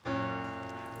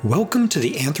Welcome to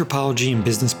the Anthropology in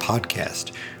Business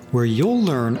podcast, where you'll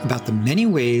learn about the many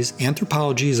ways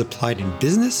anthropology is applied in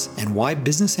business and why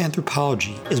business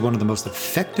anthropology is one of the most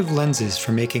effective lenses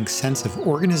for making sense of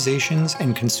organizations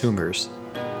and consumers.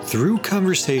 Through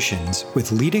conversations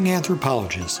with leading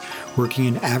anthropologists working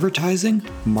in advertising,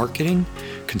 marketing,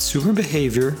 consumer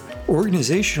behavior,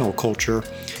 organizational culture,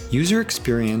 user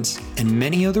experience, and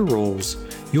many other roles,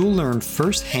 you'll learn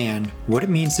firsthand what it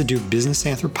means to do business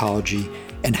anthropology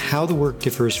and how the work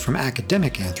differs from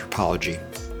academic anthropology.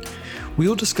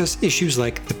 We'll discuss issues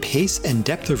like the pace and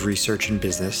depth of research in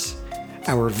business,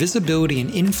 our visibility and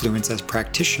influence as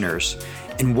practitioners,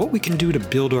 and what we can do to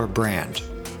build our brand.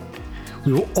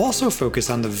 We will also focus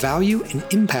on the value and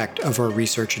impact of our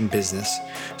research in business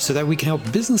so that we can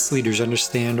help business leaders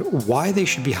understand why they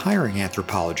should be hiring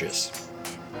anthropologists.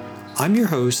 I'm your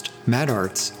host, Matt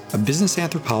Artz, a business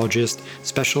anthropologist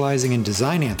specializing in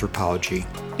design anthropology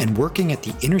and working at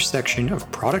the intersection of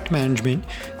product management,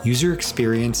 user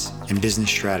experience, and business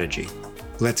strategy.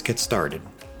 Let's get started.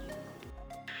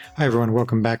 Hi, everyone.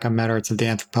 Welcome back. I'm Matt Artz of the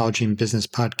Anthropology in Business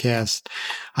podcast.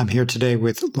 I'm here today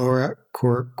with Laura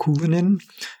Korkulinen,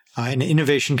 an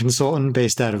innovation consultant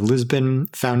based out of Lisbon,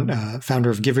 founder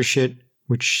of Give a Shit,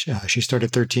 which she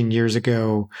started 13 years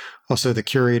ago, also the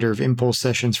curator of Impulse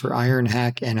Sessions for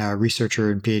Ironhack, and a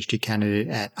researcher and PhD candidate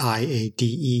at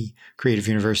IADE Creative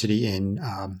University in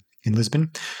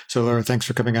Lisbon. So Laura, thanks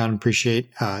for coming on. Appreciate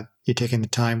you taking the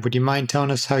time. Would you mind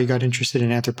telling us how you got interested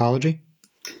in anthropology?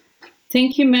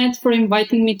 Thank you, Matt, for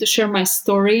inviting me to share my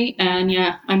story. And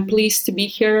I'm pleased to be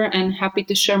here and happy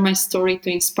to share my story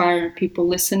to inspire people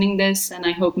listening this. And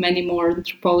I hope many more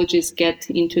anthropologists get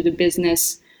into the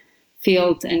business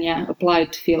field and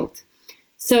applied field.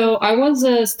 So I was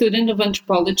a student of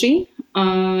anthropology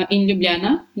in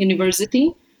Ljubljana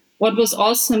University. What was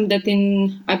awesome that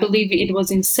I believe it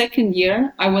was in second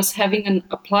year, I was having an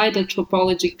applied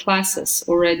anthropology classes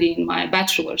already in my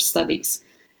bachelor studies.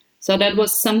 So that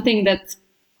was something that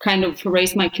kind of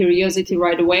raised my curiosity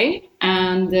right away.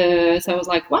 And so I was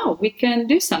like, wow, we can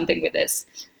do something with this.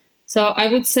 So I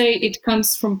would say it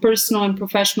comes from personal and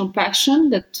professional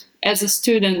passion that as a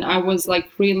student, I was like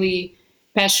really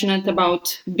passionate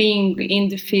about being in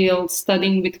the field,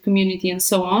 studying with community and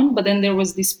so on. But then there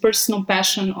was this personal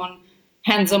passion on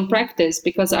hands-on practice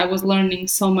because I was learning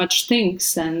so much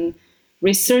things and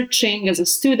researching as a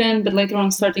student, but later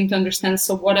on starting to understand,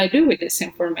 so what I do with this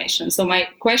information. So my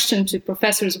question to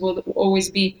professors would always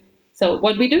be, so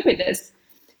what do we do with this?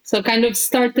 So kind of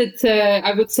started,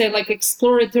 I would say, like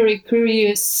exploratory,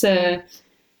 curious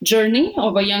journey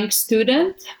of a young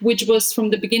student, which was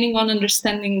from the beginning on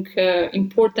understanding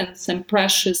importance and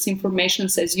precious information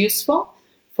as useful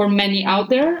for many out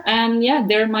there. And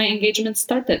there my engagement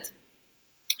started.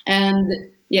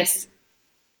 And yes.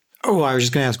 Oh, I was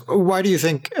just going to ask, why do you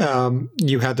think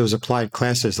you had those applied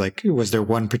classes? Like, was there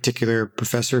one particular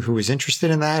professor who was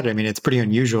interested in that? I mean, it's pretty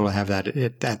unusual to have that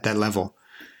at that level.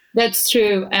 That's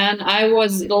true. And I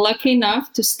was lucky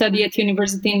enough to study at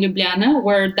University in Ljubljana,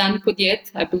 where Dan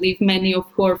Podjet, I believe many of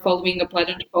who are following applied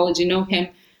anthropology know him,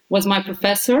 was my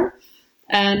professor.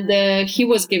 And he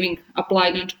was giving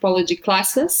applied anthropology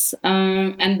classes.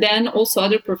 And then also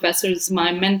other professors,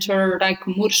 my mentor,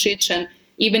 Rajko Muršić, and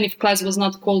even if class was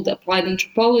not called applied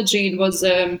anthropology, it was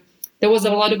there was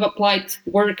a lot of applied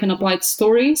work and applied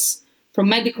stories from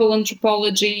medical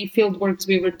anthropology, field works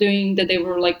we were doing that they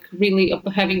were like really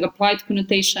having applied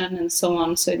connotation and so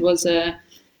on. So it was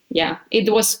it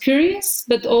was curious,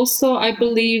 but also I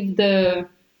believe the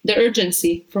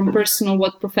urgency from personal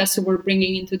what professor were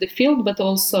bringing into the field, but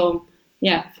also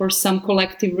for some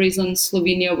collective reasons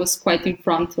Slovenia was quite in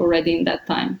front already in that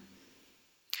time.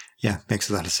 Yeah, makes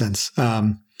a lot of sense.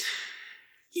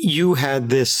 You had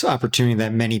this opportunity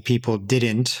that many people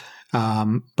didn't,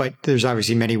 but there's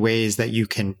obviously many ways that you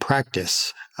can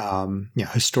practice.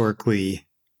 Historically,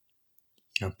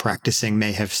 practicing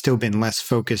may have still been less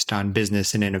focused on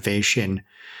business and innovation.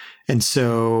 And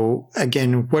so,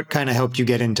 again, what kind of helped you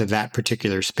get into that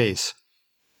particular space?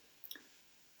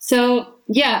 So,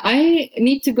 I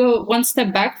need to go one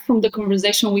step back from the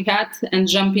conversation we had and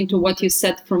jump into what you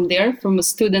said from there, from a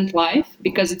student life,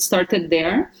 because it started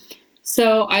there.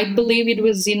 So I believe it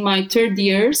was in my third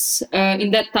years.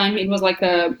 In that time, it was like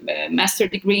a master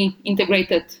degree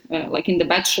integrated, like in the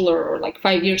bachelor or like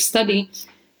 5-year study.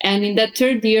 And in that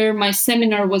third year, my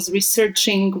seminar was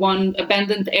researching one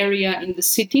abandoned area in the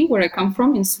city where I come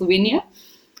from in Slovenia.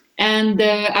 And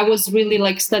I was really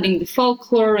like studying the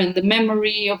folklore and the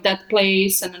memory of that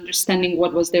place and understanding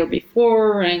what was there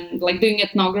before and like doing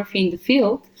ethnography in the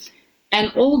field.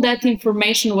 And all that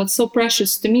information was so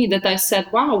precious to me that I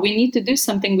said, wow, we need to do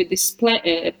something with this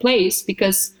place,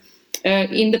 because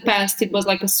in the past it was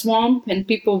like a swamp and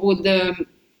people would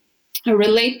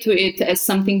relate to it as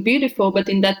something beautiful. But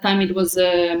in that time it was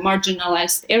a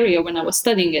marginalized area when I was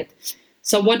studying it.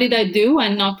 So what did I do? I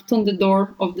knocked on the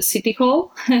door of the city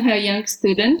hall, a young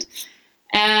student,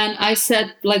 and I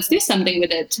said, let's do something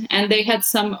with it. And they had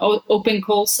some open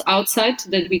calls outside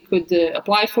that we could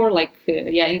apply for. Like,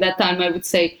 in that time, I would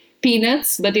say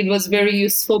peanuts, but it was very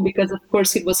useful because, of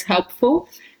course, it was helpful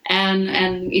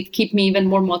and it kept me even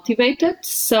more motivated.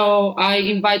 So I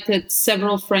invited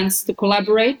several friends to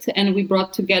collaborate, and we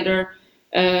brought together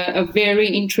a very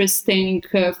interesting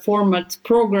format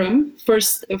program.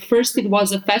 First, it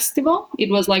was a festival.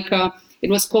 It was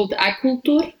called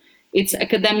Acultur. It's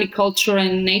academic culture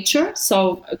and nature.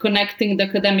 So connecting the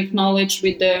academic knowledge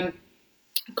with the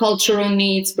cultural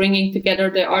needs, bringing together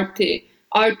the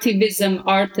artivism,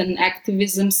 art and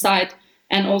activism side,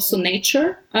 and also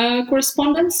nature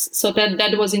correspondence. So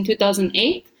that was in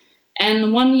 2008.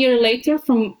 And 1 year later,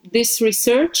 from this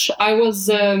research, I was,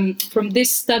 from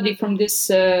this study, from this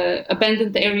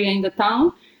abandoned area in the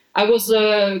town, I was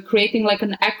creating like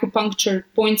an acupuncture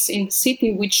points in the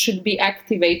city, which should be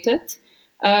activated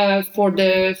for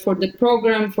the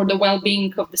program, for the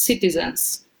well-being of the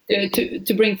citizens,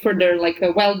 to bring further like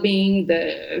a well-being,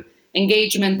 the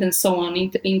engagement, and so on,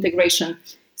 integration.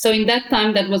 So in that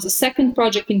time, that was the second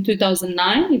project in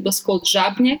 2009. It was called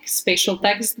Žabnjak, Spatial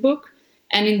Textbook.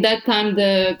 And in that time,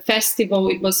 the festival,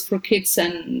 it was for kids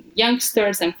and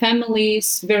youngsters and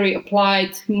families, very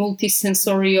applied,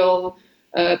 multisensorial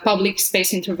public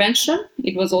space intervention.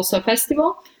 It was also a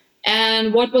festival.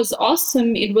 And what was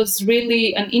awesome, it was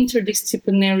really an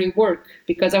interdisciplinary work,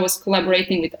 because I was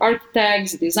collaborating with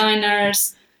architects,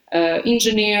 designers,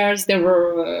 engineers. There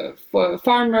were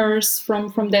farmers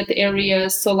from that area.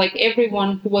 So like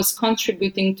everyone who was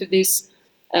contributing to this,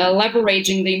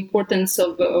 leveraging the importance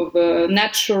of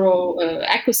natural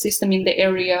ecosystem in the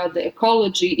area, the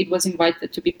ecology, it was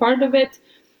invited to be part of it.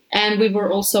 And we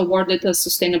were also awarded a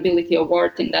sustainability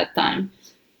award in that time.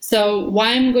 So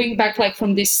why I'm going back like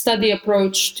from this study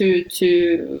approach to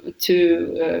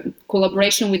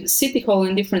collaboration with the city hall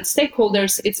and different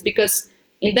stakeholders, it's because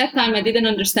in that time I didn't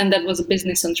understand that was a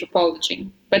business anthropology.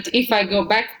 But if I go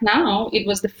back now, it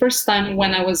was the first time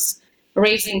when I was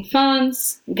raising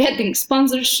funds, getting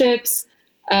sponsorships,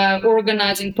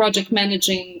 organizing, project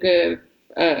managing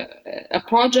a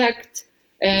project,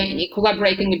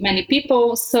 collaborating with many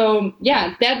people. So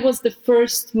yeah, that was the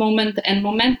first moment and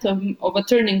momentum of a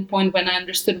turning point when I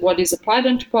understood what is applied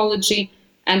anthropology.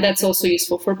 And that's also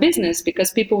useful for business,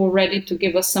 because people were ready to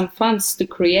give us some funds to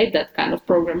create that kind of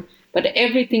program. But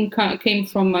everything came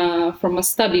from a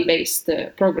study-based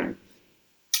program.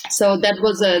 So that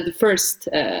was the first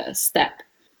step.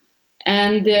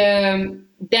 And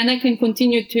then I can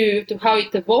continue to how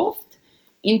it evolved.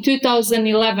 In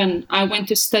 2011, I went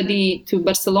to study to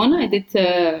Barcelona. I did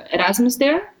Erasmus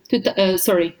there.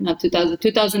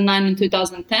 2009 and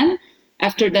 2010,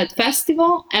 after that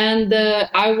festival. And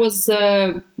I was,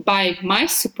 by my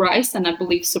surprise, and I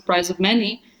believe surprise of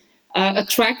many,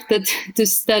 attracted to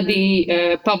study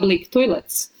public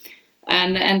toilets.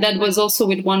 And that was also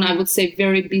with one, I would say,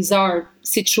 very bizarre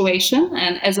situation.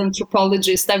 And as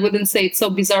anthropologists, I wouldn't say it's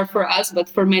so bizarre for us, but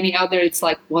for many others, it's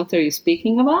like, what are you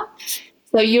speaking about?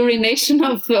 So urination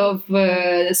of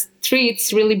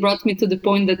streets really brought me to the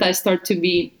point that I started to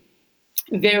be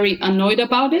very annoyed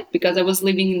about it, because I was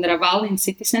living in Raval, in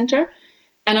city center.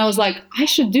 And I was like, I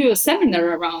should do a seminar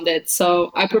around it.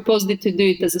 So I proposed it to do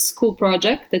it as a school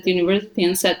project at university,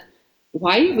 and said,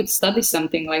 why you would study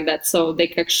something like that? So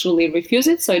they actually refused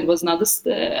it. So it was not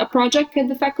a project at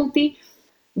the faculty.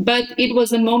 But it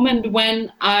was a moment when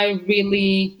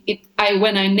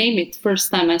when I named it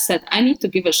first time, I said, I need to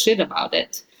give a shit about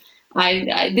it.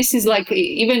 This is like,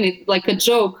 even like a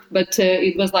joke, but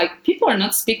it was like, people are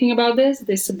not speaking about this.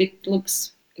 This a bit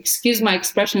looks, excuse my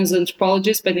expression as an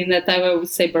anthropologist, but in that time I would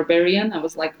say barbarian. I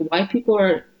was like, why people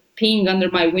are peeing under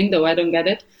my window? I don't get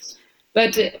it.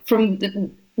 But from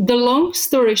the long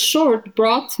story short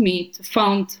brought me to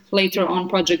found later on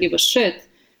Project Give a Shit,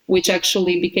 which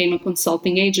actually became a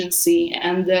consulting agency.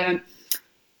 And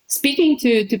speaking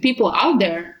to people out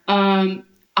there,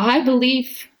 I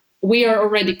believe we are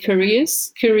already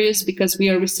curious because we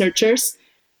are researchers,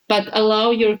 but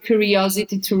allow your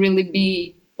curiosity to really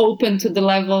be open to the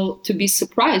level to be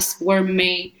surprised where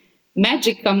may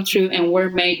magic come true and where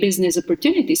may business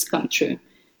opportunities come true.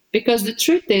 Because the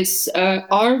truth is,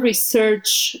 our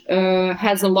research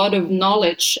has a lot of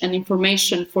knowledge and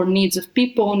information for needs of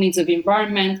people, needs of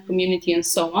environment, community, and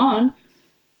so on.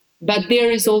 but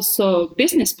there is also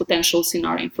business potentials in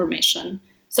our information.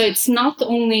 So it's not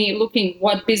only looking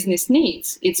what business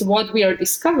needs, it's what we are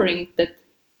discovering that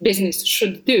business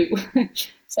should do.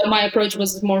 So my approach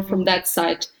was more from that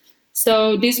side.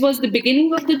 So this was the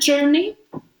beginning of the journey.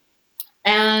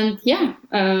 And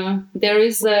there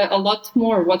is a lot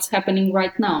more what's happening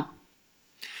right now.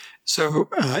 So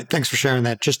thanks for sharing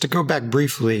that. Just to go back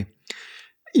briefly,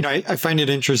 I find it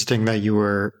interesting that you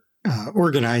were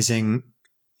organizing,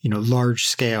 large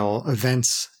scale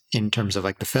events in terms of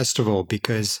like the festival,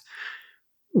 because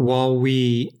while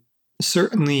we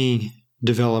certainly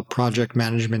develop project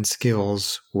management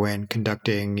skills when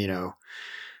conducting,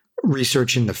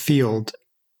 research in the field,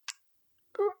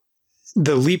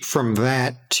 the leap from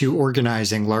that to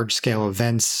organizing large scale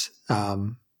events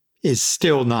is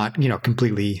still not,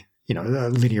 completely, a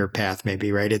linear path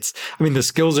maybe, right? The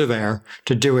skills are there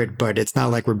to do it, but it's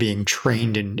not like we're being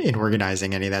trained in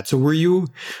organizing any of that. So were you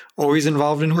always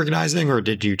involved in organizing, or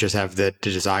did you just have the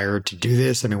desire to do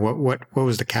this? What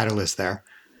was the catalyst there?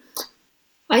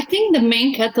 I think the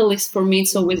main catalyst for me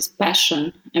is always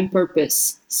passion and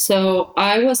purpose. So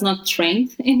I was not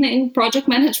trained in project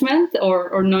management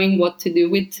or knowing what to do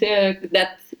with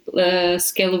that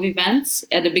scale of events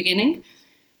at the beginning.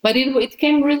 But it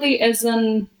came really as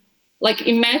like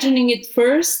imagining it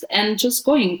first and just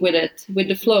going with it, with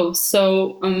the flow.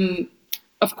 So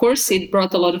of course it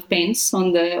brought a lot of pains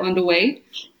on the way,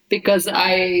 because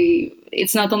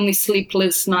it's not only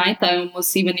sleepless night. I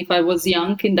almost, even if I was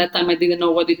young in that time, I didn't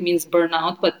know what it means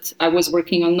burnout, but I was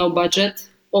working on no budget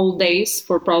all days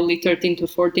for probably 13 to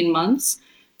 14 months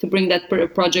to bring that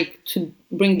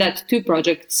two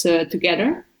projects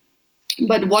together.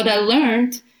 But what I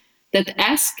learned, that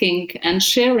asking and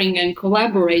sharing and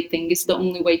collaborating is the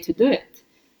only way to do it.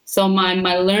 So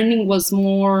my learning was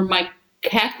more, my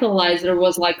catalyzer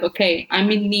was like, okay, I'm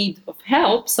in need of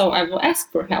help, so I will ask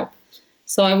for help.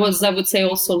 So I would say,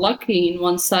 also lucky in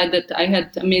one side that I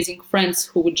had amazing friends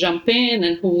who would jump in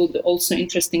and who would also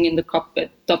interested in the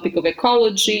topic of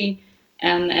ecology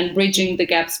and bridging the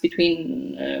gaps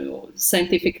between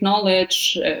scientific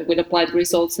knowledge with applied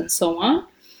results and so on.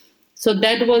 So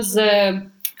that was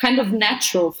kind of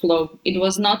natural flow. It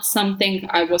was not something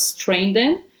I was trained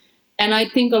in. And I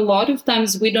think a lot of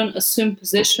times we don't assume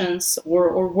positions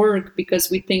or work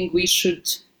because we think we should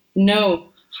know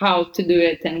how to do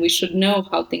it and we should know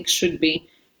how things should be.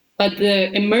 But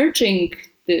the emergent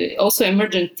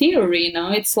theory,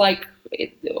 it's like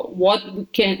what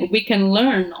we can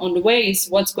learn on the way is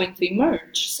what's going to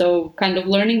emerge. So kind of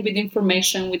learning with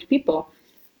information, with people.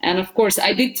 And of course,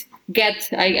 I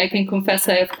can confess,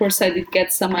 I did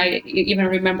get some. I even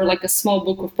remember like a small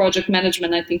book of project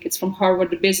management. I think it's from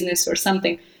Harvard Business or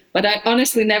something. But I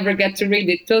honestly never get to read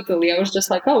it totally. I was just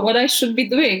like, what I should be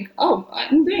doing. Oh,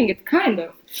 I'm doing it, kind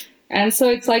of. And so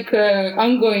it's like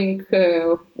ongoing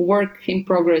work in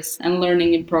progress and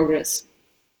learning in progress.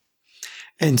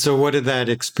 And so what did that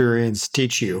experience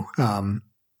teach you?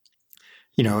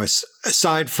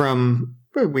 Aside from,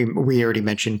 we already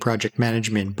mentioned project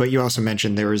management, but you also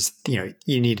mentioned there was, you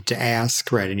needed to ask,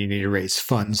 right? And you needed to raise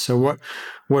funds. So what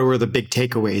were the big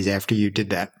takeaways after you did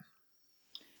that?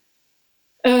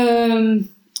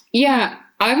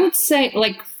 I would say,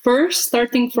 like, first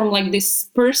starting from like this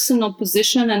personal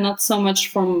position and not so much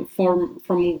from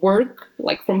work,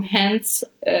 like from hands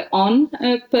on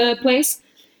place.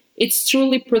 It's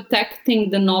truly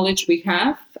protecting the knowledge we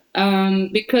have,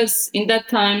 because in that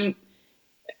time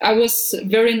I was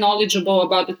very knowledgeable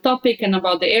about the topic and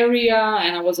about the area,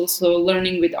 and I was also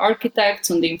learning with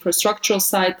architects on the infrastructural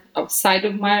side outside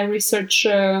of my research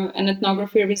and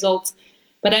ethnography results.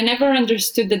 But I never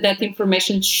understood that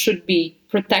information should be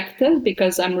protected,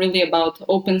 because I'm really about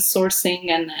open sourcing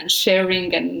and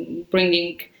sharing and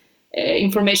bringing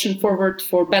information forward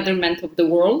for betterment of the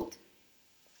world.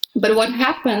 But what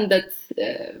happened that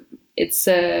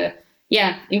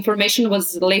information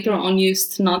was later on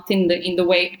used not in the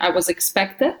way I was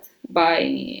expected by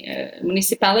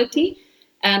municipality,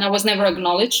 and I was never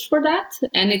acknowledged for that.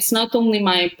 And it's not only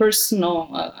my personal,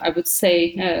 I would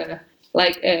say,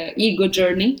 ego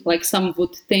journey, like some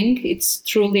would think. It's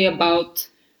truly about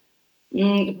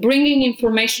bringing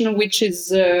information which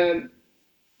is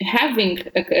having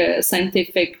a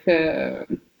scientific,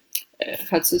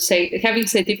 having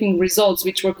scientific results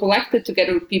which were collected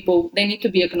together with people. They need to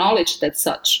be acknowledged as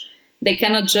such. They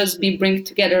cannot just be bring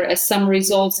together as some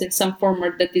results in some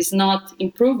format that is not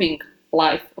improving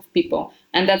life of people.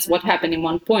 And that's what happened in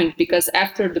one point, because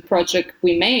after the project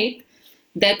we made,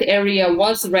 that area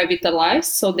was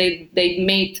revitalized. So they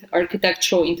made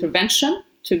architectural intervention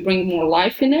to bring more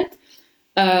life in it.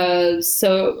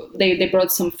 So they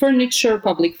brought some furniture,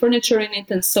 public furniture in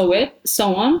it, and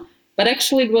so on. But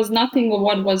actually, it was nothing of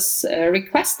what was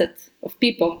requested of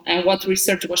people and what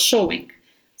research was showing.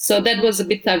 So that was a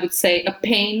bit, I would say, a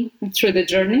pain through the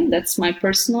journey. That's my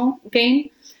personal gain.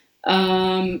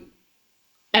 And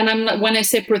I'm not, when I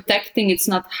say protecting, it's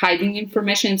not hiding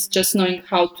information. It's just knowing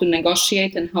how to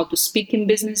negotiate and how to speak in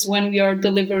business when we are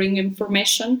delivering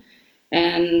information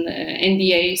and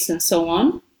NDAs and so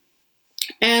on.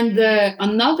 And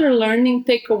another learning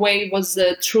takeaway was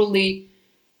truly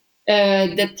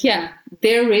that, yeah,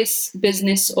 there is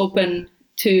business open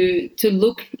to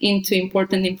look into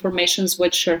important informations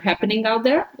which are happening out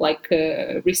there, like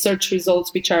research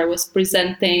results which I was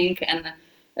presenting, and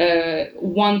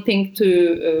wanting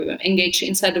to engage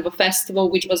inside of a festival,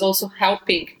 which was also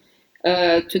helping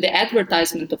to the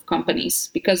advertisement of companies,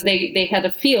 because they had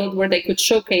a field where they could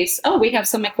showcase, oh, we have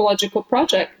some ecological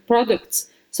products.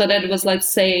 So that was, let's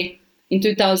say, in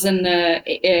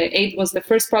 2008 was the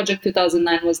first project,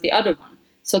 2009 was the other one.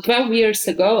 So 12 years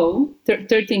ago,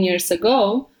 13 years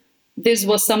ago, this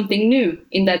was something new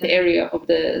in that area of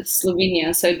the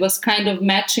Slovenia. So it was kind of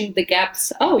matching the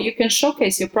gaps. Oh, you can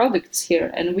showcase your products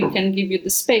here and we can give you the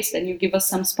space and you give us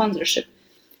some sponsorship.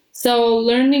 So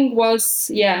learning was,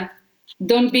 yeah,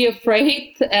 don't be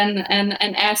afraid and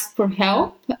ask for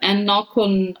help and knock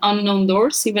on unknown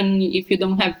doors. Even if you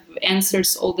don't have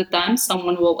answers all the time,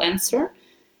 someone will answer.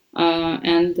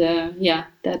 Yeah,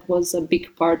 that was a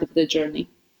big part of the journey.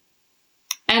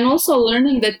 And also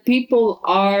learning that people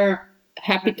are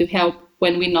happy to help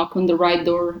when we knock on the right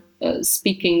door,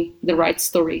 speaking the right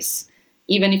stories.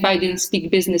 Even if I didn't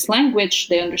speak business language,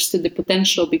 they understood the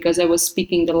potential because I was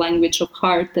speaking the language of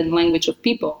heart and language of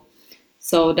people.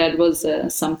 So that was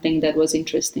something that was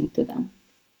interesting to them.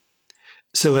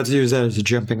 So let's use that as a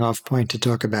jumping off point to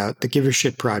talk about the Give a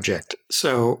Shit project.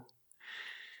 So,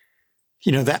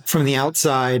 that from the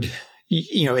outside,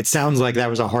 it sounds like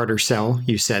that was a harder sell.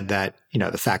 You said that,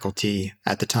 the faculty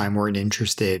at the time weren't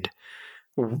interested.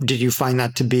 Did you find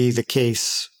that to be the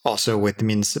case also with the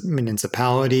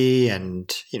municipality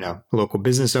and, local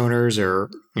business owners,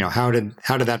 or, how did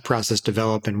that process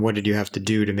develop, and what did you have to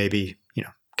do to maybe,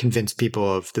 convince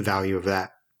people of the value of that?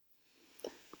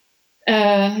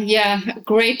 Yeah,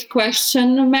 great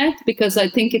question, Matt, because I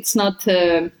think it's not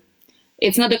a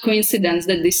coincidence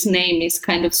that this name is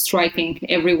kind of striking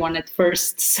everyone at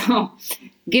first. So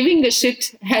giving a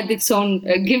shit had its own,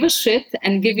 give a shit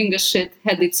and giving a shit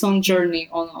had its own journey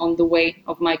on the way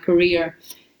of my career.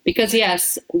 Because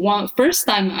yes, first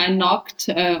time I knocked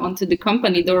onto the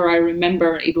company door, I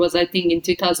remember it was, I think, in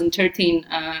 2013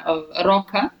 of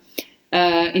Roca.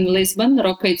 In Lisbon.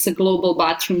 Roca, it's a global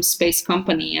bathroom space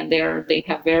company, and they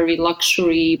have very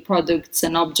luxury products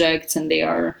and objects, and they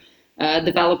are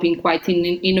developing quite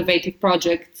innovative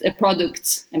products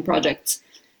and projects.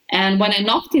 And when I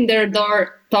knocked in their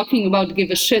door talking about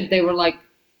give a shit, they were like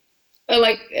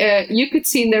you could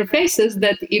see in their faces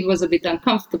that it was a bit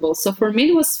uncomfortable. So for me,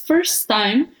 it was first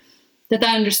time that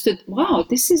I understood, wow,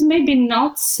 this is maybe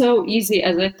not so easy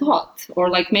as I thought, or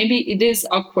like maybe it is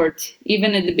awkward.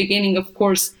 Even at the beginning, of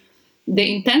course,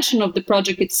 the intention of the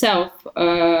project itself,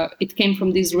 it came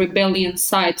from this rebellion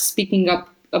side, speaking up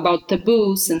about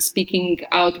taboos and speaking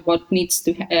out what needs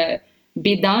to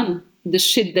be done, the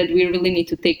shit that we really need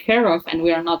to take care of and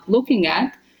we are not looking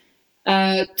at,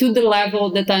 to the level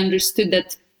that I understood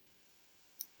that,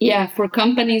 yeah, for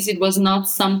companies, it was not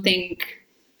something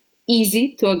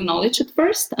easy to acknowledge at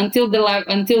first, until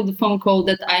the phone call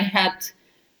that I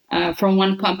had from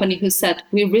one company who said,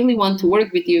 we really want to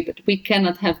work with you, but we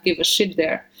cannot give a shit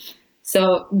there.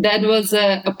 So that was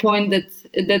a point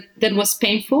that was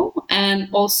painful, and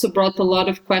also brought a lot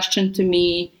of question to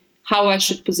me, how I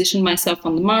should position myself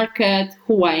on the market,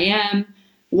 who I am,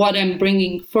 what I'm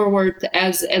bringing forward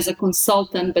as a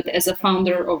consultant, but as a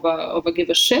founder of a Give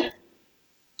a Shit.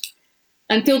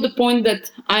 Until the point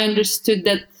that I understood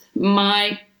that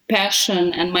my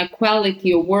passion and my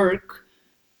quality of work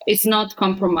is not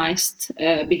compromised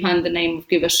behind the name of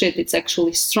Give a Shit. It's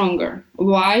actually stronger.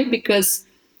 Why? Because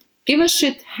Give a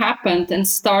Shit happened and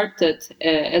started,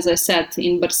 as I said,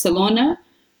 in Barcelona,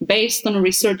 based on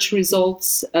research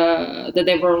results that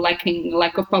they were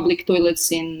lack of public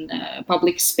toilets in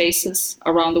public spaces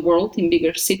around the world in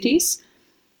bigger cities.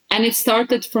 And it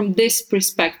started from this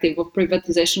perspective of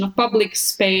privatization of public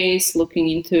space, looking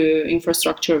into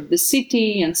infrastructure of the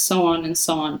city, and so on and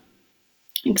so on.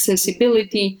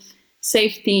 Accessibility,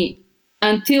 safety,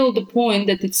 until the point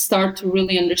that it started to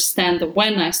really understand,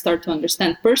 when I start to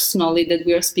understand personally that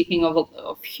we are speaking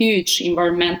of huge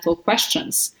environmental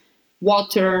questions.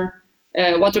 Water,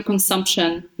 water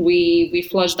consumption. We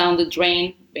flush down the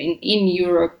drain in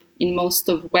Europe, in most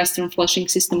of Western flushing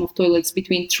system of toilets,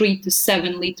 between 3 to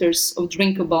 7 liters of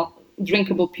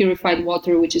drinkable purified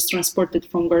water, which is transported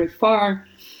from very far.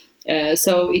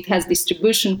 So it has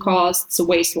distribution costs,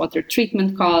 wastewater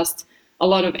treatment costs, a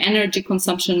lot of energy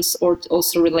consumptions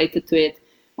also related to it.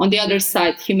 On the other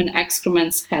side, human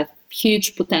excrements have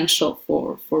huge potential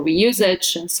for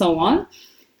reusage and so on.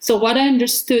 So what I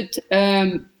understood,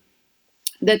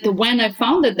 that when I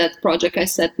founded that project, I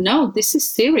said, no, this is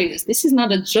serious. This is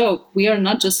not a joke. We are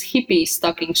not just hippies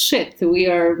talking shit. We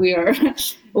are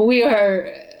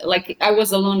like, I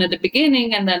was alone at the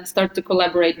beginning, and then start to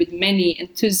collaborate with many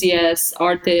enthusiasts,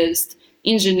 artists,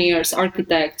 engineers,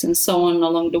 architects, and so on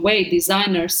along the way,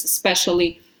 designers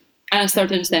especially. And I started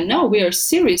to understand, no, we are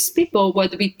serious people,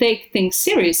 but we take things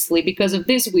seriously. Because of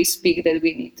this, we speak that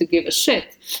we need to give a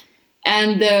shit.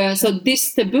 And so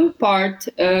this taboo part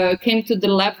came to the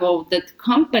level that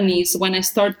companies, when I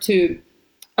start to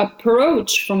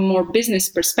approach from more business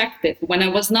perspective, when I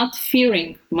was not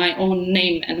fearing my own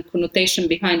name and connotation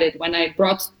behind it, when I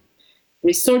brought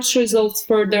research results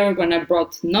further, when I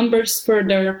brought numbers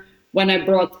further, when I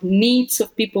brought needs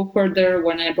of people further,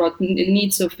 when I brought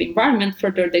needs of environment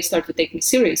further, they start to take me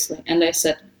seriously. And I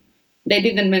said, they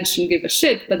didn't mention give a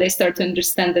shit, but they start to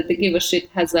understand that the give a shit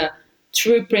has a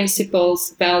true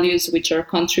principles, values, which are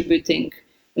contributing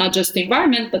not just to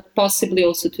environment, but possibly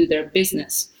also to their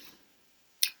business.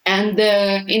 And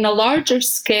in a larger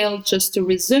scale, just to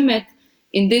resume it,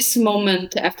 in this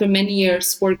moment, after many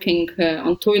years working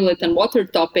on toilet and water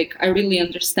topic, I really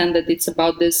understand that it's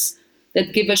about this,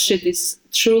 that give a shit is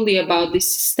truly about this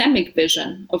systemic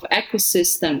vision of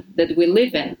ecosystem that we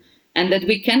live in, and that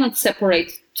we cannot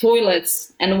separate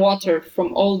toilets and water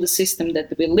from all the system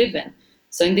that we live in.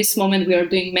 So in this moment, we are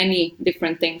doing many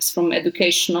different things, from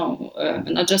educational,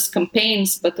 not just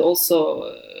campaigns, but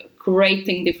also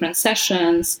curating different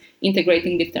sessions,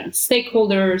 integrating different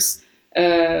stakeholders,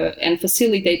 and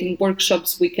facilitating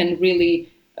workshops we can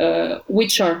really,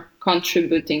 which are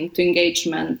contributing to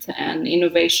engagement and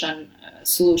innovation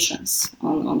solutions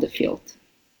on the field.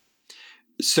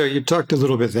 So you talked a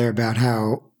little bit there about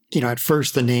how, at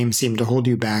first the name seemed to hold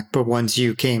you back, but once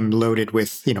you came loaded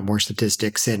with, more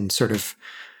statistics and sort of,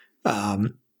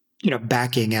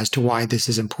 backing as to why this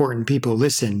is important, people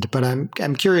listened. But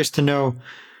I'm curious to know,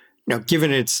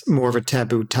 given it's more of a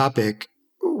taboo topic,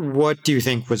 what do you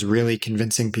think was really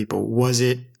convincing people? Was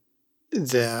it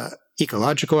the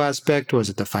ecological aspect? Was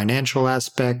it the financial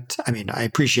aspect? I mean, I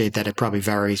appreciate that it probably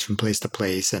varies from place to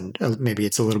place, and maybe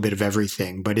it's a little bit of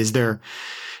everything. But is there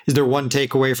one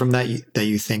takeaway from that that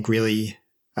you think really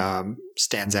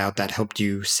stands out that helped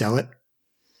you sell it?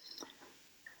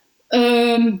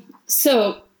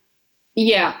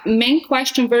 Main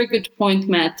question, very good point,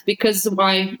 Matt. Because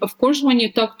of course, when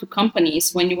you talk to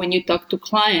companies, when you talk to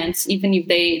clients, even if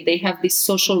they have this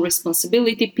social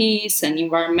responsibility piece and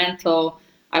environmental,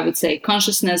 I would say,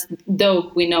 consciousness,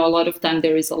 though we know a lot of time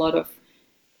there is a lot of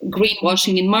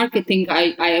greenwashing in marketing,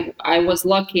 I was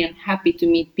lucky and happy to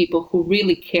meet people who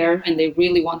really care and they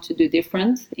really want to do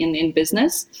different in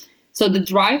business. So the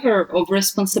driver of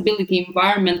responsibility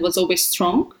environment was always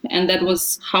strong, and that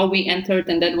was how we entered,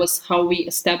 and that was how we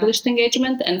established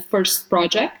engagement and first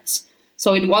projects.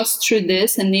 So it was through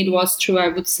this, and it was through, I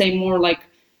would say, more like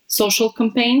social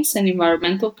campaigns and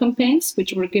environmental campaigns,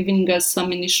 which were giving us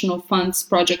some initial funds,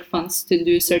 project funds, to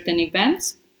do certain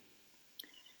events.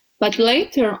 But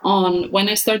later on, when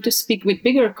I started to speak with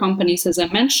bigger companies, as I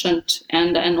mentioned,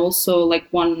 and also like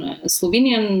one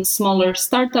Slovenian smaller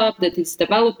startup that is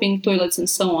developing toilets and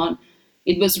so on,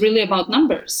 it was really about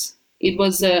numbers. It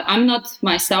was, I'm not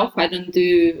myself, I don't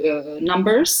do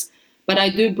numbers, but I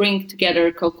do bring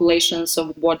together calculations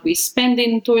of what we spend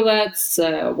in toilets,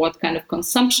 what kind of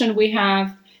consumption we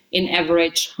have, in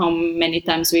average, how many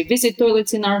times we visit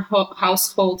toilets in our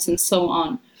households, and so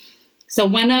on. So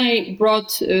when I brought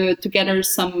together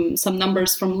some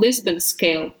numbers from Lisbon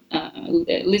scale,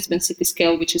 Lisbon city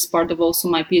scale, which is part of also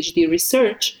my PhD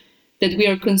research, that we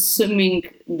are consuming,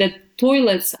 that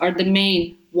toilets are the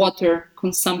main water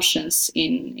consumptions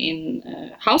in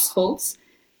households,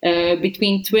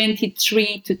 between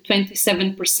 23 to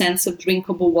 27% of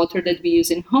drinkable water that we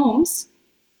use in homes.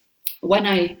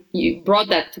 When you brought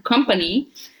that to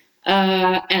company,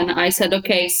 and I said,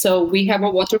 okay, so we have a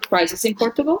water crisis in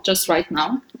Portugal just right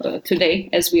now, today,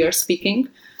 as we are speaking.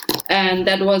 And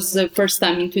that was the first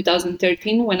time in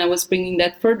 2013 when I was bringing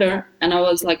that further. And I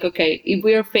was like, okay, if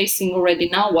we are facing already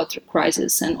now water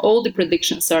crisis and all the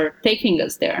predictions are taking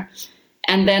us there,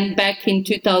 And then back in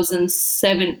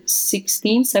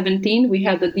 2016, 17, we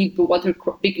had a big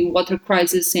water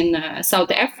crisis in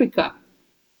South Africa,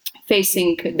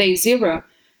 facing day zero.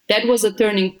 That was a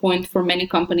turning point for many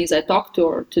companies I talked to,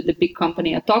 or to the big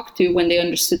company I talked to, when they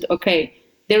understood, okay,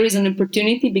 there is an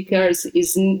opportunity because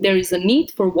there is a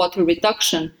need for water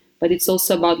reduction, but it's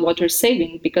also about water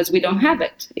saving because we don't have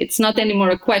it. It's not anymore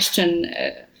a question,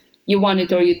 you want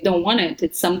it or you don't want it.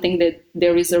 It's something that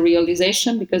there is a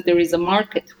realization because there is a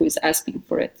market who is asking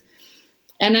for it.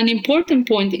 And an important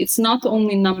point, it's not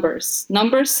only numbers.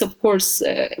 Numbers, of course,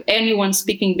 anyone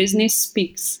speaking business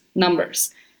speaks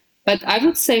numbers. But I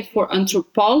would say for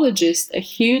anthropologists, a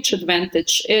huge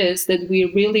advantage is that we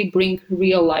really bring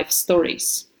real life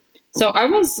stories. So I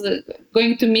was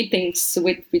going to meetings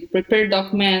with prepared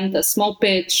document, a small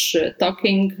pitch,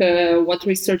 talking what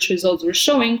research results were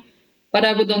showing. But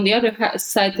I would, on the other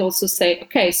side, also say,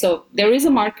 okay, so there is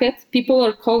a market. People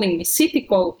are calling me.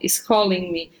 Citycall is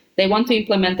calling me. They want to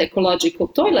implement ecological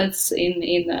toilets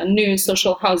in new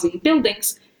social housing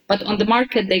buildings. But on the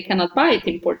market, they cannot buy it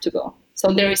in Portugal.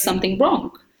 So there is something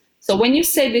wrong. So when you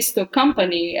say this to a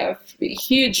company, a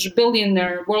huge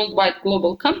billionaire, worldwide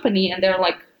global company, and they're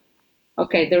like,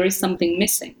 okay, there is something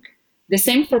missing. The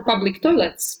same for public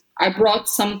toilets. I brought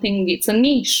something, it's a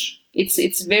niche.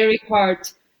 It's very hard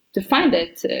to find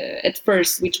it at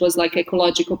first, which was like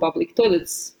ecological public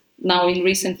toilets. Now in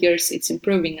recent years, it's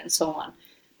improving and so on.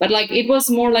 But like it was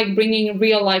more like bringing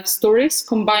real life stories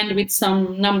combined with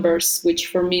some numbers, which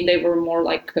for me, they were more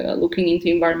like looking into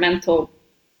environmental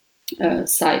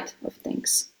side of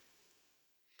things.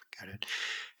 Got it.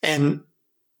 And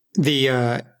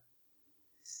the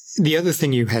other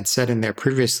thing you had said in there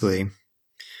previously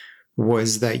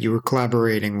was that you were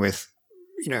collaborating with,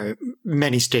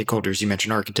 many stakeholders. You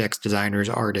mentioned architects, designers,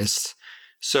 artists.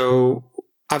 So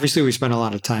obviously we spend a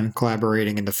lot of time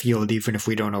collaborating in the field, even if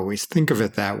we don't always think of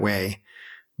it that way.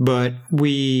 But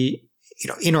we,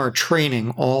 in our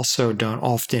training also don't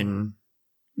often,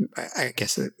 I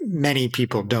guess many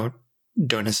people don't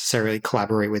necessarily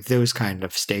collaborate with those kind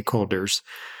of stakeholders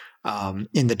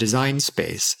in the design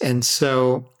space. And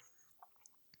so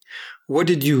what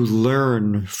did you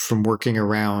learn from working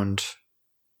around,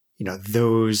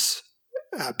 those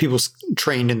people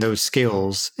trained in those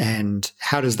skills, and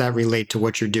how does that relate to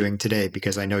what you're doing today?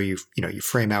 Because I know you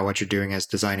frame out what you're doing as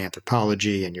design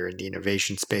anthropology, and you're in the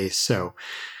innovation space. So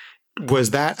was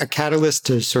that a catalyst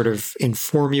to sort of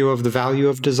inform you of the value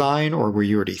of design, or were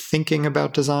you already thinking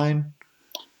about design?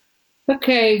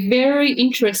 Okay, very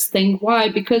interesting. Why?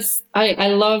 Because I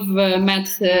love, Matt,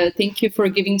 thank you for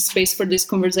giving space for these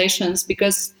conversations,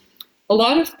 because a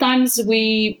lot of times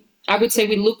I would say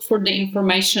we look for the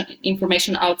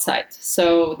information outside.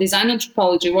 So design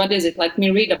anthropology, what is it? Let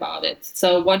me read about it.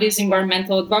 So what is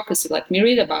environmental advocacy? Let me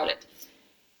read about it.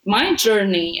 My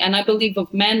journey, and I believe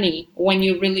of many, when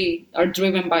you really are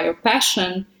driven by your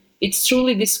passion, it's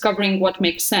truly discovering what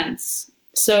makes sense.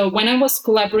 So when I was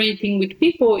collaborating with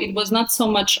people, it was not so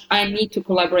much I need to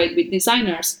collaborate with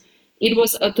designers. It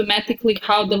was automatically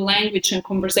how the language and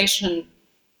conversation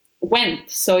went.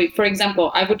 So, for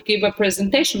example, I would give a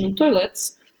presentation on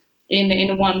toilets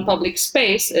in one public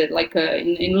space,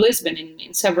 in Lisbon,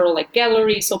 in several like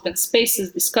galleries, open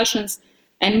spaces, discussions,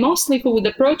 and mostly who would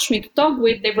approach me to talk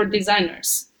with, they were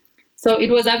designers. So it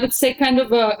was, I would say, kind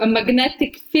of a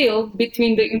magnetic field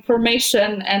between the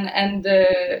information and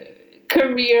the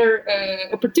career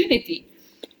opportunity.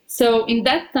 So in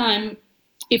that time,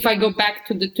 if I go back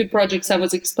to the two projects I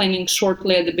was explaining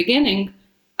shortly at the beginning,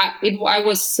 I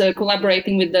was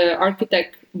collaborating with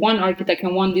one architect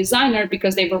and one designer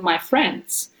because they were my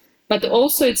friends. But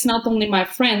also it's not only my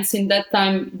friends. In that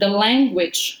time, the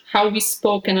language, how we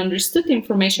spoke and understood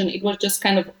information, it was just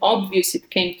kind of obvious it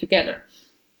came together.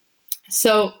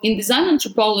 So in design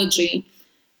anthropology,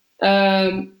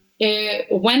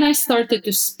 when I started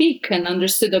to speak and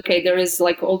understood, okay, there is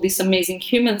like all these amazing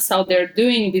humans out there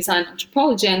doing design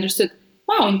anthropology, I understood,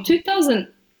 wow, in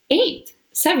 2008,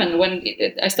 2007, when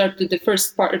I started the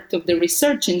first part of the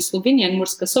research in Slovenia, in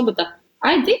Murska Sobota,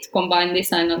 I did combine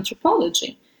design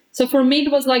anthropology. So for me,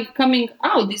 it was like coming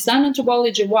out, design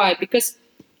anthropology. Why? Because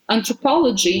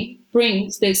anthropology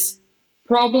brings this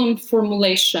problem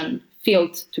formulation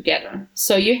field together.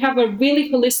 So you have a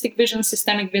really holistic vision,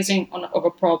 systemic vision of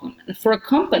a problem. And for a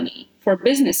company, for a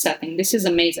business setting, this is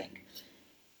amazing.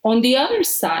 On the other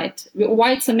side,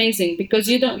 why it's amazing? Because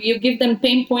you give them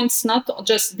pain points, not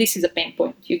just this is a pain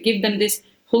point. You give them this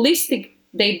holistic,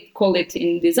 they call it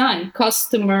in design,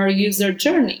 customer user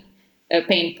journey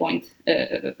pain point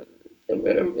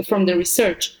from the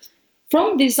research.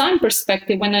 from design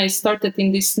perspective, when I started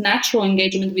in this natural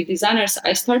engagement with designers,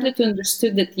 I started to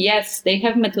understand that yes, they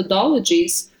have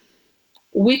methodologies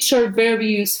which are very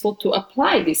useful to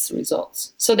apply these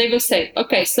results. So they will say,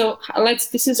 okay, so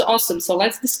this is awesome. So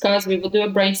let's discuss, we will do a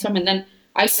brainstorm. And then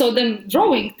I saw them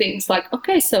drawing things like,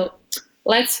 okay, so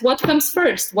what comes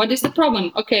first? What is the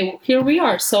problem? Okay, well, here we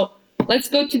are. So let's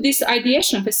go to this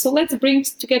ideation phase. So let's bring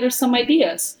together some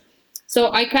ideas.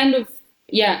 So I kind of,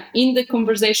 in the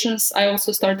conversations, I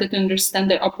also started to understand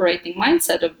the operating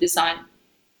mindset of design.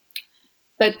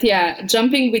 But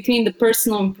jumping between the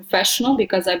personal and professional,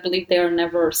 because I believe they are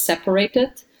never separated.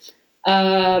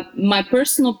 My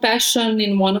personal passion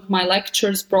in one of my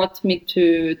lectures brought me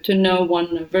to know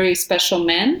one very special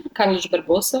man, Carlos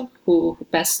Barbosa, who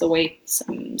passed away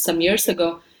some years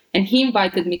ago. And he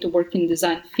invited me to work in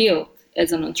design field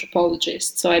as an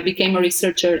anthropologist. So I became a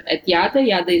researcher at IADE.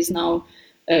 IADE is now,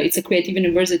 it's a creative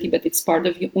university, but it's part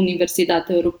of Universidade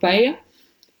Europeia.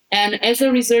 And as a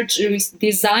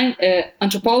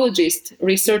anthropologist,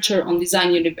 researcher on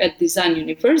design at Design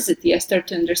University, I started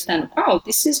to understand, wow,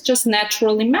 this is just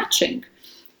naturally matching.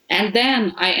 And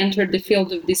then I entered the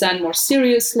field of design more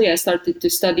seriously. I started to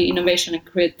study innovation and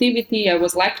creativity. I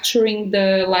was lecturing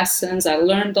the lessons. I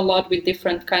learned a lot with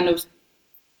different kind of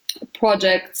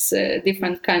projects,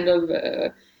 different kind of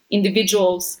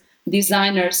individuals,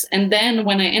 designers. And then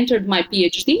when I entered my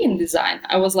PhD in design,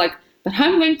 I was like, but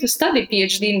I'm going to study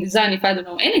PhD in design if I don't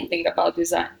know anything about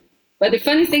design. But the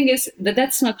funny thing is that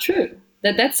that's not true.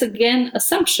 That's again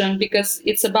assumption, because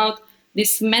it's about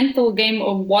this mental game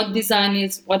of what design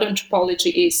is, what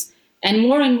anthropology is. And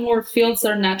more fields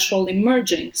are naturally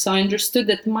merging. So I understood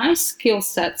that my skill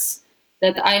sets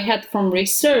that I had from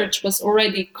research was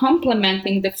already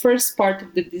complementing the first part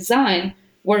of the design,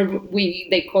 where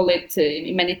they call it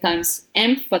many times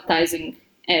empathy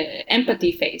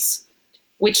phase.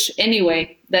 Which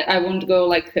anyway, that I won't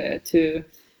go to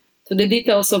the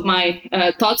details of my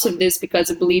thoughts of this,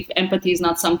 because I believe empathy is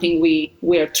not something we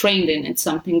are trained in. It's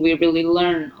something we really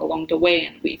learn along the way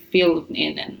and we feel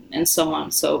in and so on.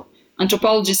 So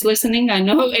anthropologists listening, I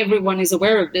know everyone is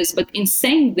aware of this, but in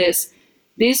saying this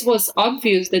was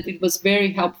obvious that it was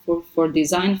very helpful for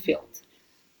design field.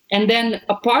 And then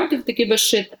a part of the Give a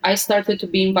Shit, I started to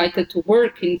be invited to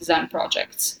work in design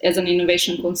projects as an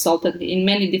innovation consultant in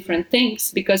many different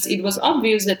things, because it was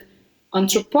obvious that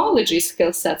anthropology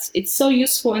skill sets, it's so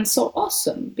useful and so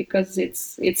awesome, because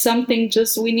it's something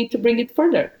just we need to bring it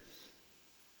further.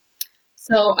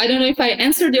 So I don't know if I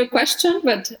answered your question,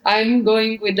 but I'm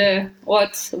going with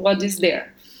what is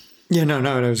there. Yeah, no,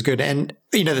 it was good. And,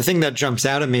 the thing that jumps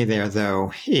out at me there,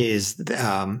 though, is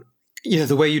the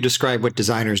way you describe what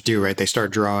designers do, right? They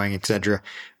start drawing, etc.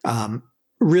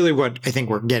 Really what I think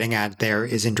we're getting at there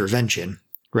is intervention,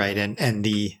 right? And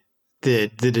the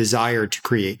desire to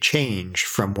create change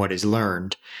from what is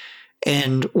learned.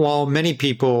 And while many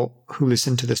people who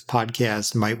listen to this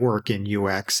podcast might work in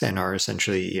UX and are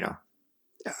essentially,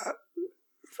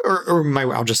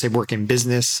 I'll just say work in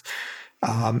business,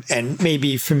 and may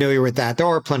be familiar with that, there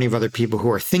are plenty of other people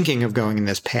who are thinking of going in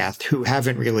this path who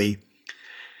haven't really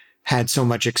had so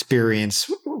much experience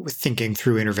with thinking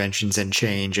through interventions and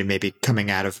change, and maybe coming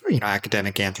out of,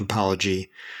 academic anthropology,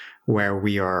 where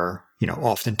we are,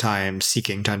 oftentimes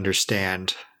seeking to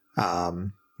understand,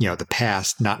 the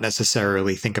past, not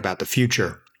necessarily think about the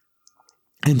future.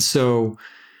 And so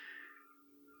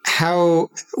how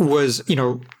was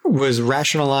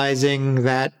rationalizing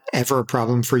that ever a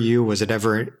problem for you? Was it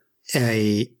ever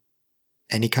any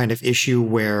kind of issue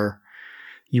where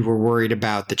you were worried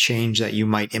about the change that you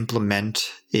might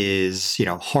implement is,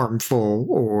 harmful,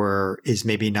 or is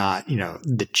maybe not,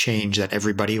 the change that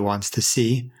everybody wants to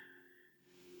see?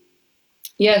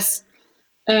 Yes,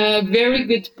 very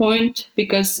good point,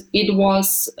 because it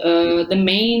was the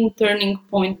main turning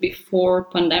point before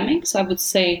pandemics. I would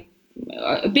say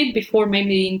a bit before,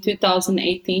 maybe in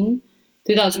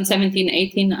 2017,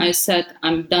 18, I said,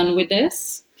 I'm done with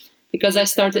this, because I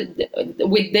started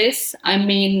with this. I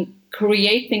mean,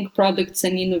 creating products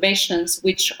and innovations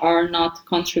which are not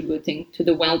contributing to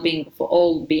the well-being of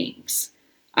all beings.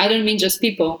 I don't mean just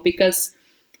people, because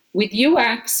with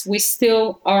UX, we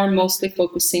still are mostly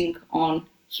focusing on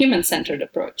human-centered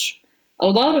approach. A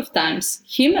lot of times,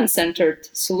 human-centered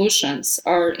solutions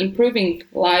are improving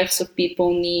lives of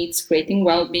people, needs, creating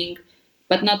well-being,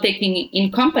 but not taking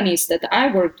in companies that I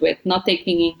worked with, not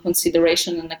taking in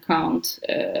consideration and account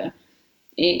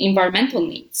environmental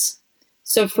needs.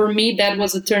 So for me, that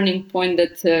was a turning point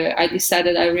that I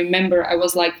decided. I remember I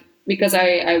was like, because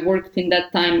I worked in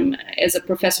that time as a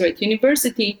professor at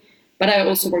university, but I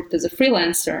also worked as a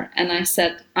freelancer. And I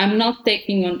said, I'm not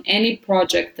taking on any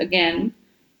project again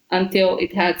until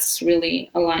it has really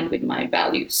aligned with my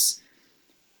values.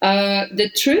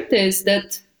 The truth is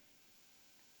that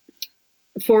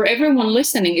for everyone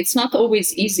listening, it's not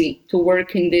always easy to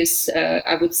work in this,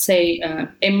 I would say,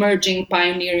 emerging,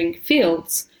 pioneering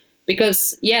fields.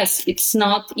 Because, yes, it's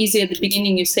not easy at the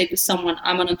beginning. You say to someone,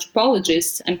 I'm an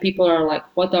anthropologist, and people are like,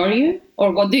 what are you?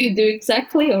 Or what do you do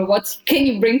exactly? Or what can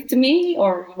you bring to me?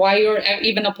 Or why you're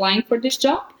even applying for this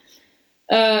job?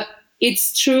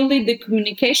 It's truly the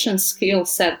communication skill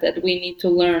set that we need to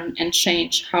learn and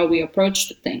change how we approach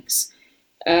the things.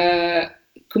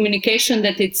 Communication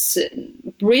that it's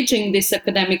bridging this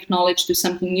academic knowledge to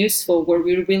something useful, where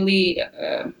we really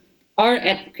are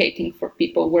advocating for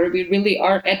people, where we really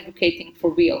are advocating for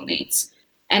real needs.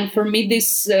 And for me,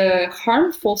 this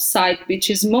harmful side, which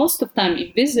is most of the time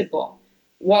invisible,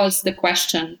 was the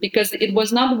question, because it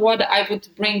was not what I would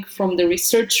bring from the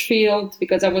research field,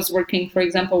 because I was working, for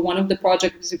example, one of the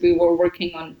projects we were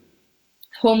working on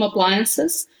home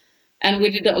appliances. And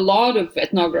we did a lot of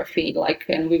ethnography,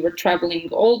 and we were traveling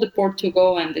all the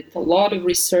Portugal and did a lot of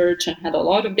research and had a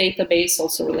lot of database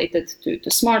also related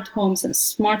to smart homes and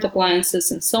smart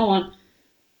appliances and so on.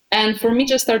 And for me,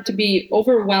 just started to be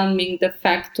overwhelming the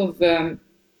fact of,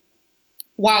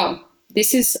 wow,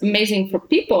 this is amazing for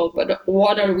people, but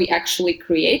what are we actually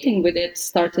creating with it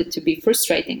started to be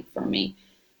frustrating for me.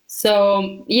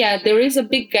 So, yeah, there is a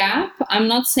big gap. I'm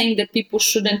not saying that people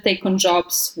shouldn't take on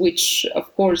jobs which,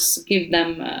 of course, give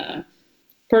them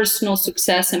personal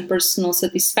success and personal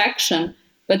satisfaction.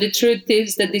 But the truth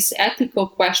is that these ethical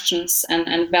questions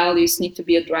and values need to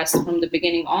be addressed from the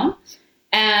beginning on.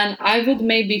 And I would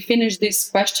maybe finish this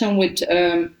question with,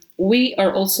 we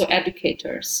are also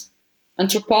educators.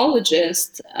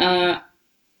 Anthropologists,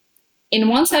 in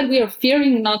one side, we are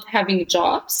fearing not having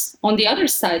jobs. On the other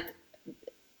side,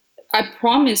 I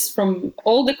promise from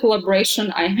all the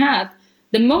collaboration I had,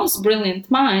 the most of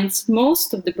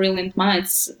the brilliant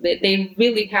minds, they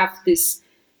really have this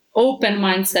open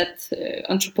mindset,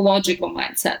 anthropological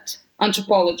mindset,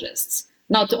 anthropologists.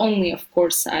 Not only, of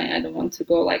course, I don't want to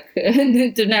go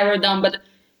to narrow down, but,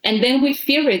 and then we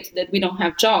fear it that we don't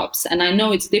have jobs. And I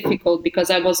know it's difficult because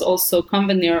I was also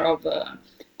convener of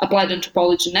Applied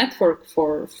Anthropology Network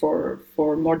for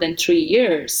more than 3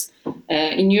 years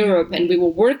in Europe, and we were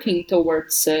working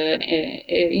towards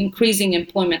increasing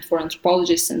employment for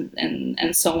anthropologists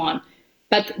and so on.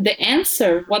 But the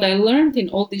answer, what I learned in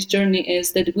all this journey,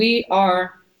 is that we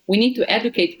need to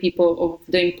educate people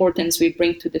of the importance we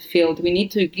bring to the field. We need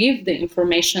to give the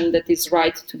information that is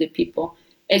right to the people.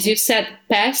 As you said,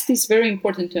 past is very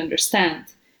important to understand.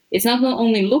 It's not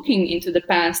only looking into the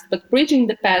past, but bridging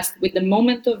the past with the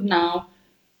moment of now,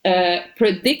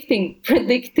 predicting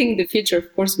the future.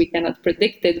 Of course, we cannot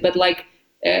predict it, but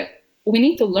we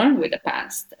need to learn with the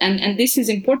past. And this is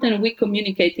important. We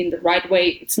communicate in the right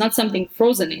way. It's not something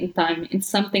frozen in time. It's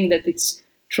something that it's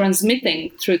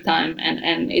transmitting through time.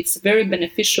 And it's very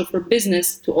beneficial for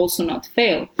business to also not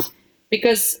fail,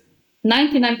 because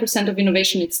 99% of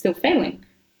innovation is still failing.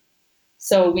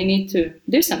 So we need to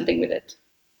do something with it.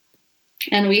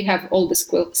 And we have all the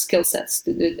skill sets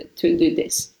to do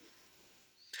this.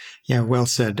 Yeah, well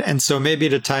said. And so maybe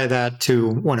to tie that to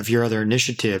one of your other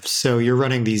initiatives, so you're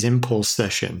running these impulse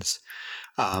sessions,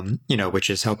 which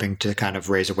is helping to kind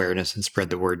of raise awareness and spread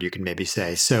the word, you can maybe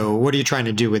say. So what are you trying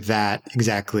to do with that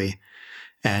exactly?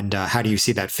 And how do you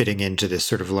see that fitting into this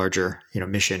sort of larger,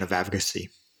 mission of advocacy?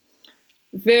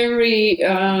 Very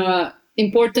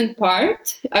important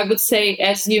part, I would say,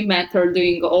 as you, Matt, are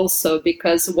doing also,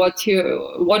 because what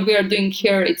we are doing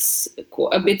here, it's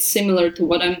a bit similar to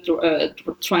what I'm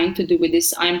trying to do with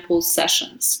these impulse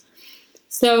sessions.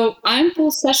 So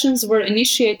impulse sessions were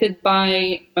initiated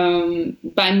by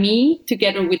me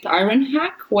together with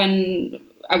Ironhack. When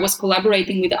I was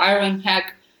collaborating with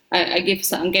Ironhack, I gave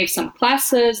some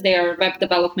classes. They are web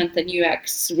development and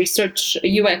UX research,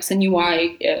 UX and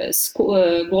UI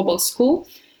global school.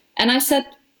 And I said,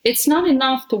 it's not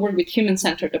enough to work with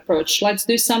human-centered approach. Let's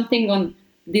do something on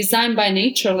design by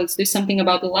nature. Let's do something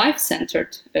about the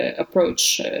life-centered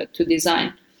approach to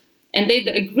design. And they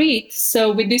agreed.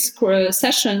 So with these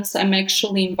sessions, I'm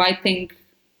actually inviting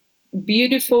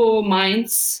beautiful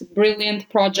minds, brilliant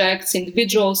projects,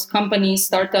 individuals, companies,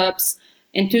 startups,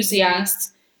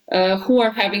 enthusiasts who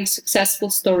are having successful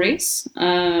stories,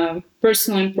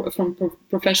 personal and from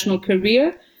professional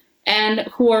career, and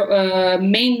who are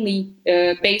mainly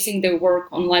basing their work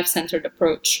on life-centered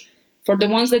approach. For the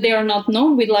ones that they are not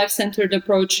known with life-centered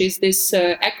approach, is this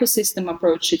ecosystem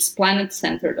approach, it's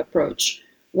planet-centered approach,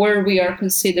 where we are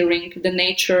considering the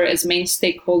nature as main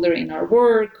stakeholder in our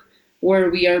work,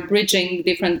 where we are bridging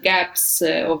different gaps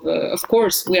of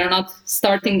course, we are not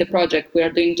starting the project. We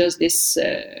are doing just this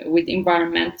with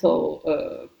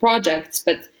environmental projects,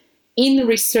 but in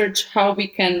research, how we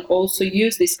can also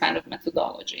use this kind of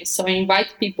methodology. So I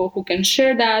invite people who can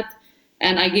share that,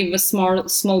 and I give a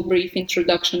small brief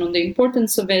introduction on the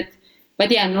importance of it.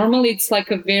 But yeah, normally it's like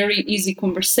a very easy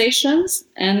conversations.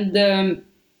 And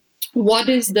what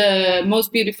is the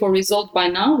most beautiful result by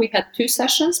now? We had 2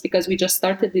 sessions because we just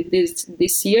started it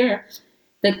this year.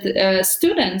 That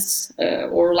students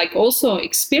or like also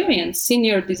experienced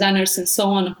senior designers and so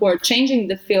on who are changing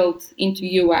the field into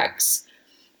UX.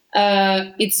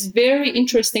 It's very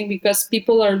interesting because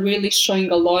people are really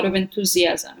showing a lot of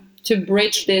enthusiasm to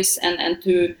bridge this and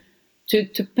to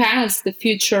pass the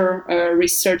future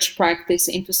research practice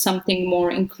into something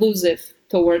more inclusive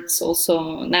towards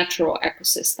also natural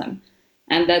ecosystem.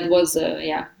 And that was,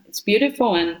 it's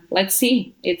beautiful. And let's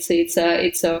see, it's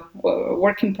a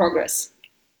work in progress.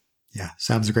 Yeah,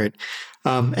 sounds great.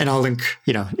 And I'll link,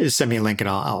 send me a link and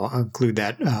I'll include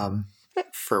that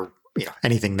for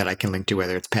anything that I can link to,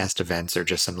 whether it's past events or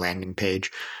just some landing page.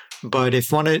 But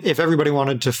if everybody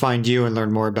wanted to find you and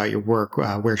learn more about your work,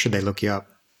 where should they look you up?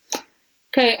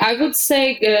 Okay, I would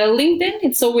say LinkedIn.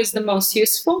 It's always the most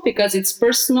useful because it's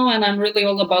personal, and I'm really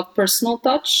all about personal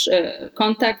touch.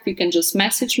 Contact, you can just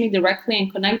message me directly and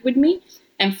connect with me,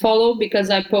 and follow because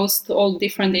I post all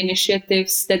different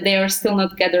initiatives that they are still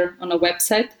not gathered on a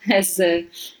website, as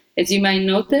you might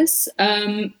notice.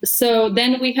 So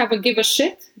then we have a Give a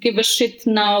Shit,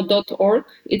 giveashitnow.org.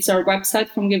 It's our website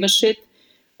from Give a Shit,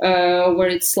 where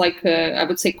it's like, I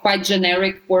would say, quite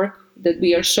generic work that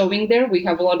we are showing there. We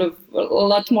have a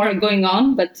lot more going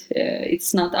on, but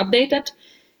it's not updated.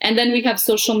 And then we have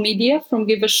social media from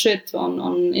Give a Shit on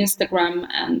Instagram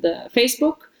and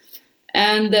Facebook.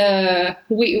 And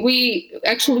we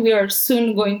are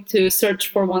soon going to search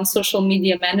for one social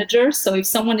media manager. So if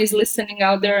someone is listening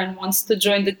out there and wants to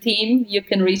join the team, you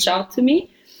can reach out to me.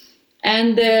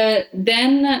 And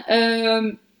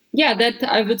that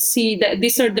I would see that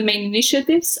these are the main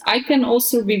initiatives. I can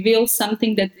also reveal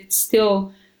something that it's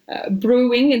still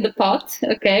brewing in the pot,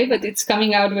 okay, but it's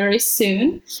coming out very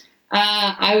soon.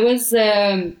 I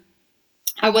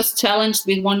was challenged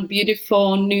with one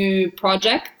beautiful new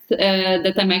project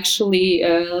that I'm actually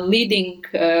leading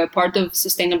part of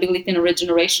sustainability and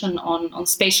regeneration on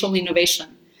spatial innovation.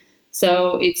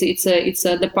 So it's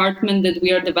a department that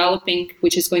we are developing,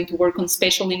 which is going to work on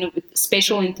spatial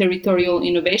and territorial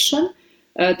innovation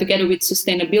together with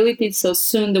sustainability. So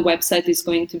soon the website is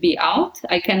going to be out.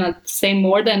 I cannot say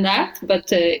more than that,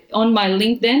 but on my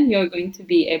LinkedIn, you're going to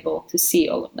be able to see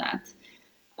all of that.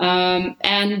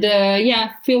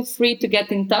 Feel free to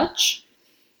get in touch.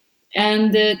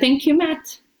 And thank you,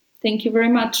 Matt. Thank you very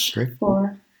much. Great.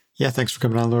 Thanks for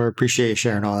coming on, Laura. Appreciate you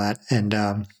sharing all that. And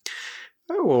I'll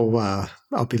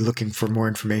be looking for more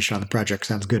information on the project.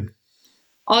 Sounds good.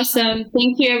 Awesome.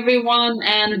 Thank you, everyone,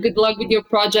 and good luck with your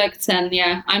projects. And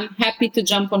I'm happy to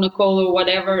jump on a call or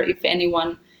whatever if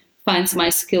anyone finds my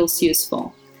skills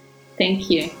useful. Thank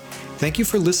you. Thank you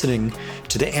for listening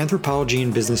to the Anthropology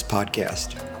in Business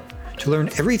podcast. To learn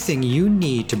everything you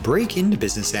need to break into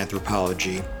business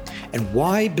anthropology and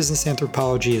why business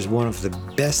anthropology is one of the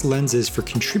best lenses for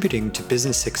contributing to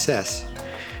business success,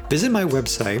 visit my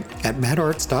website at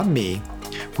mattarts.me,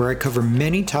 where I cover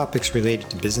many topics related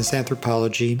to business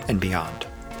anthropology and beyond.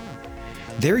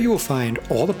 There you will find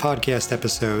all the podcast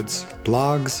episodes,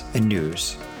 blogs, and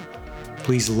news.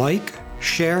 Please like,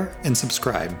 share, and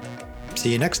subscribe.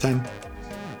 See you next time.